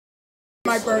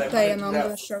my birthday, and I'm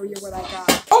gonna show you what I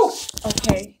got. Oh!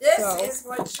 Okay, This so is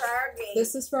what Char gave.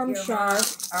 this is from your Char. mom.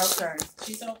 Okay.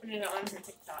 She's opening it on her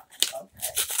TikTok.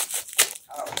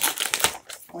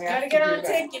 We Gotta have get to do on that.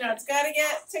 TikTok, you know, it's gotta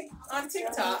get on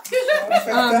TikTok.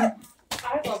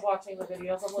 I love watching the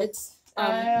videos. I'm like, It's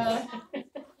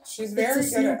She's it's very a good at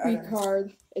Snoopy editing.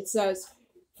 card. It says,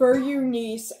 "For you,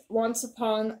 niece. Once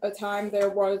upon a time, there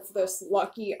was this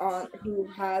lucky aunt who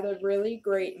had a really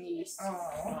great niece.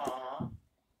 Aw.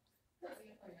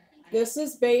 This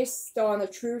is based on a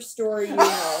true story you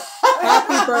know.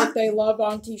 Happy birthday, love,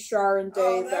 Auntie Char and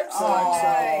Dave. XOXO."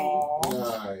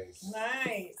 Aw. Nice.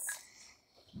 Nice.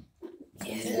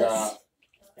 You got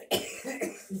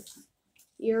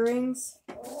Earrings.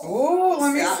 Ooh,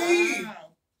 let me see. Wow.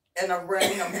 And a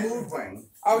ring, a mood ring.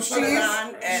 Oh, Put it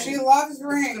on she and loves it's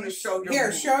gonna rings. show your Here,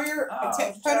 mood. show your. Oh,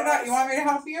 Put it out. You want me to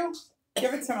help you?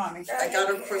 Give it to mommy. I got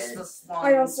her Christmas one.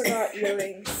 I also got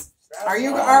earrings. Are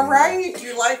you Oh, all right? Do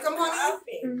you like them, honey?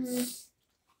 Mm-hmm.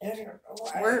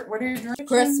 What are you drinking?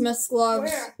 Christmas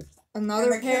gloves. Where? In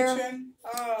Another the pair. kitchen?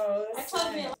 Oh, that's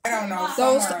nice. I don't know.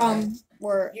 Those somewhere in there.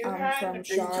 were You had from the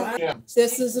Char. yeah.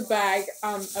 This is a bag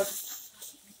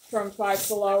from Five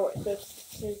Below.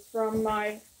 This is from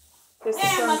my. This is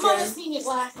yeah, my from mother's Jen. seen your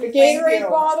glasses. The Thank Gatorade you.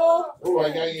 bottle. Oh, I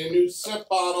got you a new sip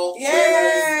bottle.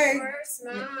 Yay! Where's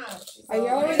Mom? I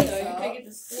already.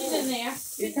 It's in there.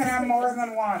 You can have more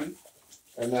than one.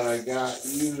 And then I got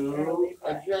you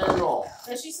a journal.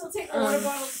 Does she still take the water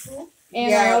bottle to school? And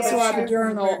Yeah, I also but have she a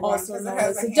journal, has a big one, also 'cause it known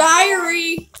has as a a handle.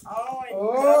 diary. Oh,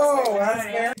 Oh, that's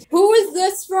very. Who is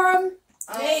this from?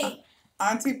 Hey.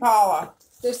 Auntie Paula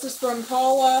This is from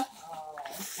Paula.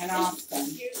 and Austin.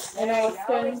 And Austin.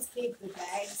 always keep the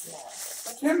bags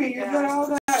there. Jimmy, you put all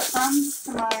that crumbs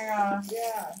to my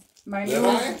Yeah. my Did new.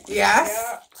 I?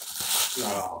 Yes.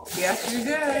 No. Yes, you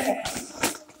did.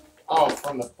 Oh,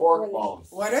 from the pork bones.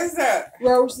 What is it?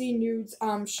 Rosy Nudes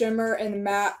shimmer and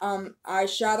matte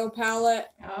eyeshadow palette.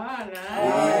 Ah,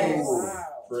 Nice. nice. Wow.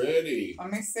 Pretty.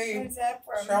 Let me see. Who's that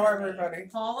from? Show everybody.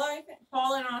 Paula, I think.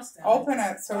 Paula and Austin. Open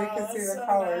it so we Oh, can see that's the so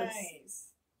colors. Nice.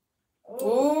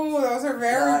 Ooh, those are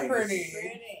very Nice. pretty.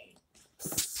 Pretty.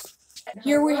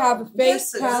 Here we have a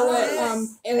face This is palette.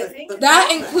 nice. And that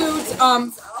includes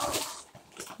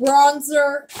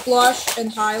bronzer, blush,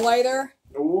 and highlighter.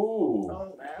 Ooh.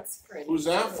 Oh, that's pretty. Who's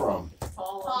that from?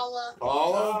 Paula.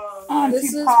 Paula? Oh, Auntie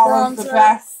This is Paula's the bronzer.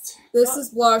 best. This is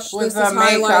blush. With This is the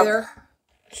makeup. highlighter.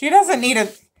 She doesn't need a.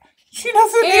 She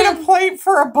doesn't need a And- plate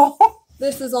for a bowl.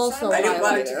 This is also I didn't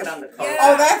want it to get highlighter. on the color. yeah,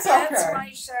 Oh, that's okay.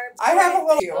 my sharp I have a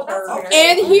point. little.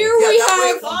 And here we Yeah, that way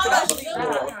have it won't get on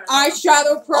the floor.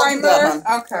 eyeshadow primer.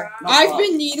 Okay. No I've problem.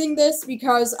 been needing this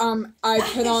because I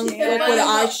put on Yeah. liquid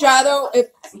eyeshadow.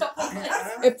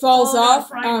 It falls off.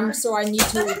 So I need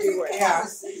to redo it. Yeah.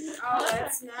 Oh,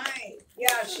 that's nice.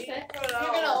 Yeah, she put You're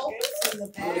all gonna the open gifts in the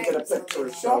I'm gonna get a bags. picture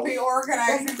of She'll be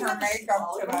organizing her makeup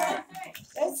tonight.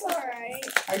 That's alright.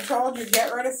 I told you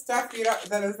get rid of stuff you don't,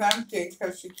 that is empty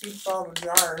because she keeps all the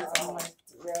jars. I'm like,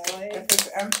 Really? if it's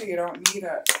empty, you don't need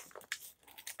it.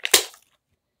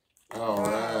 All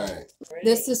right.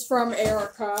 This is from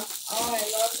Erica. Oh, I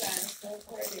love that. It's so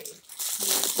pretty.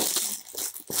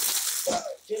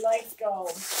 She likes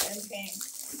gold and pink.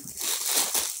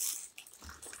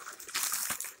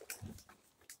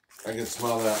 I can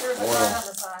smell that There's a card oil. on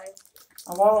the side.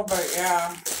 A little bit,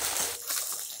 yeah.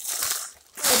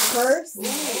 The purse.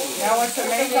 Now it's a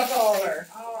makeup holder.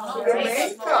 Oh, Your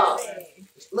that's makeup. pretty.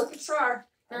 Look at Char.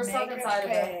 There's stuff Makeup inside of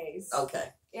it. pays. Okay.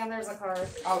 And there's a card.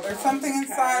 Oh, there's something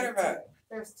inside of it.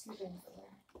 There's two things in there.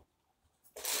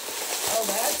 Oh,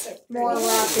 that's a More pretty.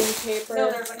 wrapping paper.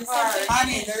 No, there's a card.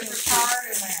 Honey, there's a card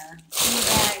in there.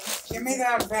 Give me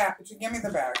that bag. Give me the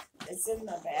bag. It's in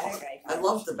the bag, I I think.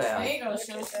 love the There bag. you go, Look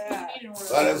Sue. at that. You needed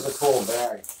one. That is a cool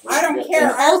bag. I don't Get care. An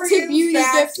that. I Ulta reuse Beauty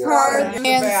bags gift card in the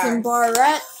and bag. some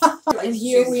barrette. And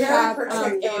here we She's very have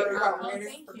particular about Oh, getting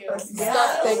thank for you. Christmas.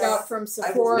 stuff they got from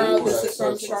Sephora. Ooh, This that is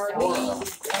from says Charlie.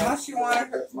 Sephora. Unless you wanted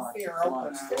her to see her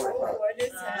open it. Oh, what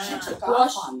is that? She took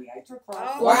Blush. off on me. I took her Oh,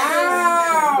 off.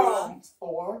 Wow.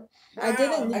 For. I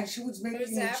didn't. And she was making Who's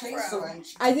me that chase from? her and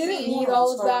she I didn't need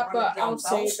all of that, but I'll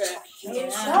save it. Yeah.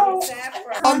 Who's that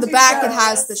from? On the back, it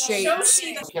has the That's so shades. nice.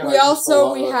 Can I We just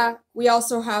also go out we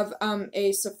also have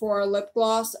a Sephora lip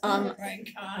gloss. Oh my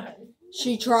God.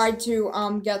 She tried to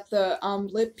get the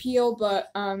lip peel, but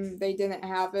they didn't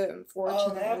have it, Oh, that's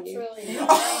unfortunately. really They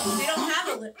nice. don't have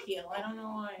a lip peel. I don't know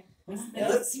why.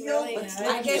 That's really Let's nice.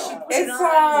 I guess you put It's it on.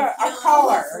 and you a peel it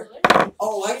color. off.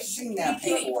 Oh, I've seen that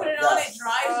You before. put it on, it Yes.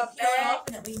 dries, you peel it off,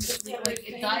 and it leaves it like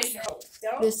it dyes.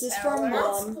 Don't This is tell from her.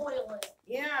 Mom. Spoil it.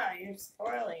 Yeah, you're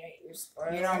spoiling it. You're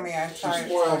spoiling. You know me, I She tried.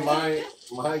 spoiled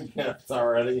my gift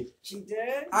already. She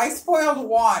did? I spoiled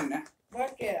one.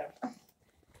 What gift?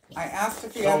 I asked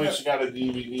if he Told had me the, she got a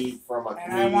DVD from a and I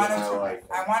comedian wanted I to. like.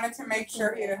 I wanted to make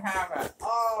sure he didn't have it.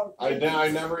 Oh. I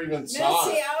never even saw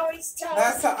Missy it. always tells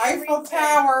That's the me Eiffel everything.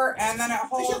 Tower, and then it You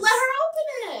holds. should let her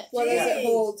open it. What does it Jeez.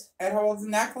 hold? It holds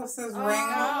necklaces, Oh, rings.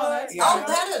 that's Yeah. Oh,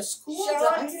 that is cool. Show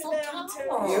The it to Eiffel them, too.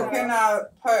 Tower. You can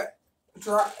put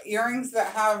earrings that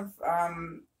have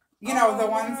you know the Oh,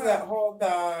 ones wow. that hold the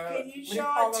Can what you do you show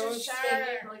call it to those? Shar?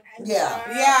 and Yeah.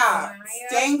 Shar Yeah, and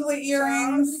Maya? dangly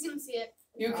earrings. You can see it.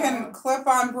 You can Oh. clip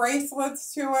on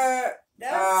bracelets to it,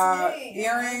 That's neat.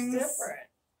 earrings. That's different.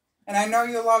 and I know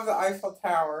you love the Eiffel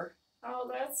Tower. Oh,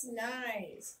 that's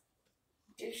nice.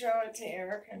 Did you show it to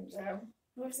Eric and Jim?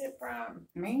 Who's it from?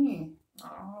 Me.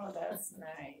 Oh, that's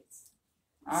nice.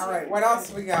 All right, what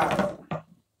else we got?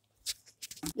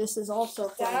 This is also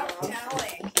from Stop Mom.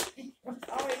 telling.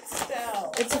 Oh, it's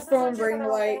still. It's a phone ring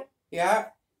light. Yeah,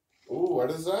 Ooh,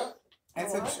 what is that?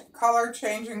 it's a color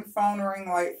changing phone ring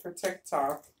light for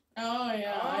TikTok. Oh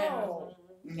yeah. Oh.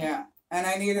 Yeah, and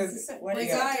I needed. What does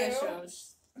Yeah. it do?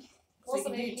 shows. So you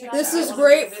can do TikTok. This is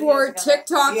great for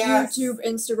TikTok, Yes. YouTube,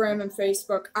 Instagram, and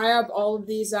Facebook. I have all of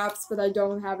these apps, but I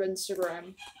don't have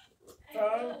Instagram.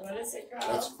 Oh, what is it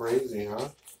called? That's crazy, huh?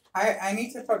 I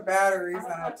need to put batteries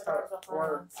in it to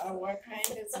work. Oh, what kind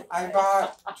is it? I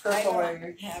bought I AAA.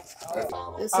 don't have. That's Oh,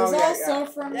 awesome. This Oh, is yeah,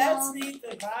 also from that's Mom. neat.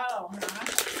 The bottle,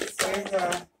 huh? There's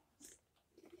a.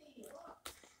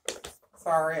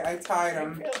 Sorry, I tied I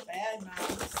them. feel bad now.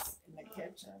 It's in the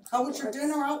kitchen. How was your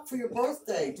dinner out for your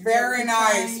birthday? Did you Very have a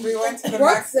good nice. time? We went to the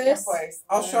What's Mexican this? place.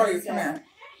 I'll show you. Come here.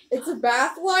 It's a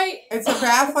bath light. It's a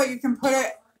bath light. You can put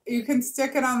it. You can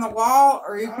stick it on the wall,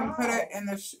 or you can put it in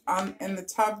the in the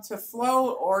tub to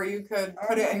float, or you could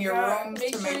put it in your room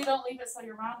Make to sure you make. don't leave it so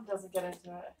your mom doesn't get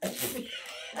into it.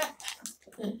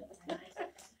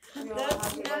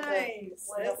 That's nice.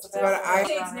 That's But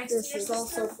I- This is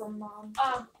also from Mom.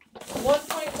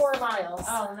 1.4 miles.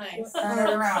 Oh, nice. Turn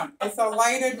it around. It's a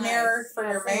lighted mirror for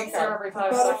your makeup. Every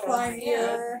 5 Butterfly seconds.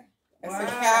 mirror. It's a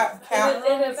Wow. cat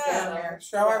It is Yeah. mirror.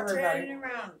 Show Turn everybody. it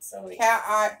around so we.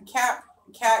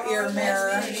 Cat ear Oh,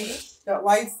 mirror that's neat. that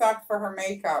lights up for her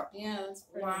makeup. Yeah, that's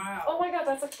pretty. Wow. Oh my god,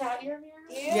 that's a cat ear mirror?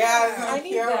 Yeah, isn't I it need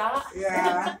cute? that.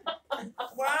 Yeah.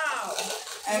 Wow.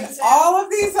 And What's that? all of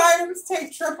these items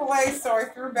take AAA, so I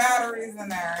threw batteries in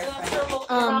there, I And I'm think. sure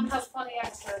your mom has plenty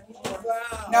extra.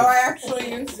 Wow. No, I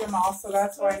actually used them all, so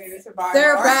that's why I needed to buy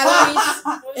There are more. batteries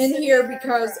Who's in the here mirror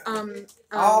because from?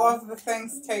 All of the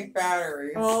things take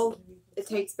batteries. all it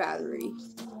takes battery.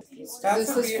 That's This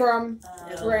what is you- from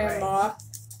Grandma.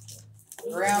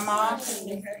 Grandma,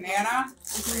 Nana.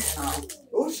 Oh.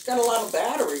 Oh, she's got a lot of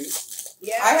batteries.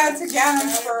 Yeah. I had to get them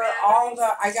Got for batteries. all the.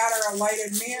 I got her a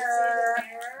lighted mirror,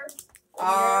 A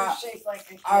mirror shaped like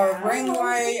a a cat. ring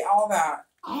light, all that.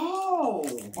 Oh.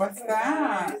 What's Put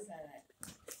that? batteries in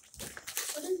it.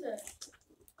 What is it?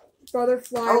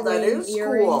 Butterfly Oh, that ring is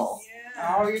earrings. cool.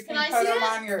 Yeah. Oh, you Can can I put see them it?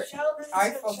 on your. Show them to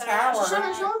Eiffel Charlotte.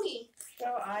 Tower. Show me.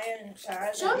 Show Ian and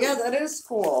Charlotte. Show me. Yeah, that is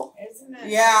cool. Isn't it?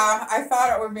 Yeah, I thought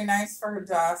it would be nice for her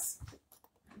desk.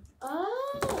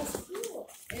 Oh, cool.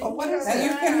 Oh, what is And you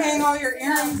that? can hang all your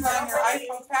earrings on your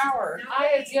Eiffel Tower.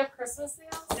 I, do you have Christmas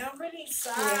sales? Nobody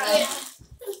saw Yeah. it.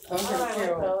 Those Oh, I are like cute.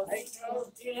 those. I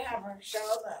told you to have her show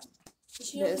them. Did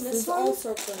she open This this is one?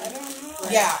 also I from. don't know.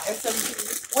 Yeah, it's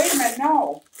a. Wait a minute,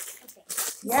 no.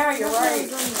 Yeah, you're right.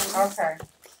 Okay.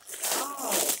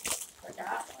 Oh,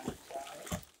 forgot one.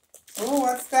 Sorry. Ooh,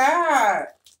 what's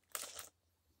that?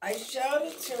 I showed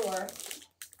it to her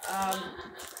on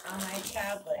my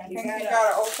tablet. I think you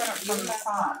gotta open it you from the have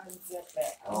top. to unzip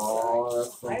it. Oh,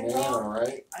 that's from I Nana, know.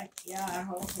 right? Yeah, I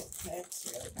hope it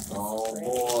fits you. Oh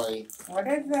boy. What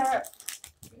is that?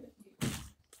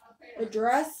 A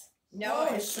dress. No,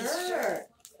 Oh, it's a sure. shirt.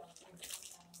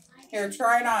 Here,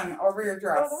 try it on over your Oh,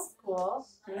 dress. that's cool.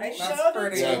 I That's showed it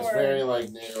pretty. to Yeah, it's her. very like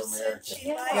Native She said American.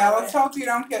 she liked Yeah, it. let's hope you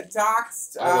don't get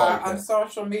doxxed I like on it.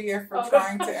 social media for Oh,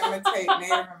 trying to imitate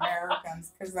Native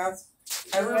Americans, because that's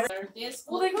everybody.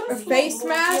 Well, they go to A school face in Bloomfield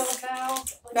mask? now.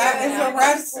 That Yeah, is yeah, a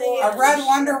red, see a it. red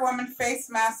Wonder Woman face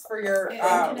mask for your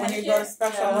Yeah, in when you go to Connecticut.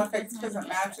 Special Yeah. Olympics, because it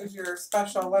matches your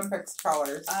Special Olympics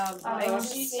colors. I Oh, can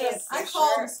she's see just- a I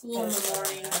called shirt. school in the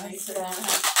morning and they said I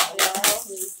have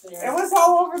It was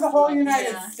all over the whole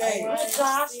United Yeah. States. Well,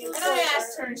 Josh And was I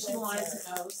asked her and she wanted to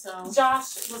go, so.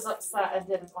 Josh was upset and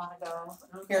didn't want to go.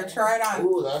 Here, try it on.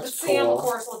 Ooh, But that's Sam, of cool.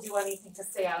 course, will do anything to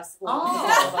stay out of school.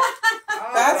 Oh.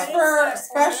 Oh, That's what for is that?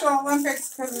 Special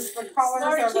Olympics because it's the colors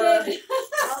Smart of her. kid.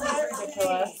 Oh, that's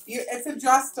Ridiculous. neat. It's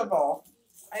adjustable.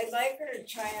 I'd like her to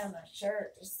try on a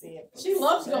shirt to see if. She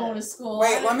loves going to school.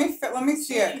 Wait, let me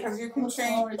see it, because you can Look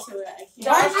change. forward to it.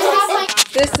 I can't. Why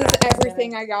This is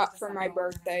everything I got for my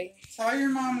birthday, Tell your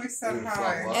mom we said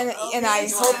hi. and I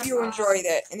hope you enjoyed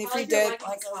it. And if you did,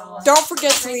 Like, don't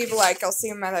forget to leave a like. I'll see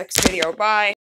you in my next video. Bye.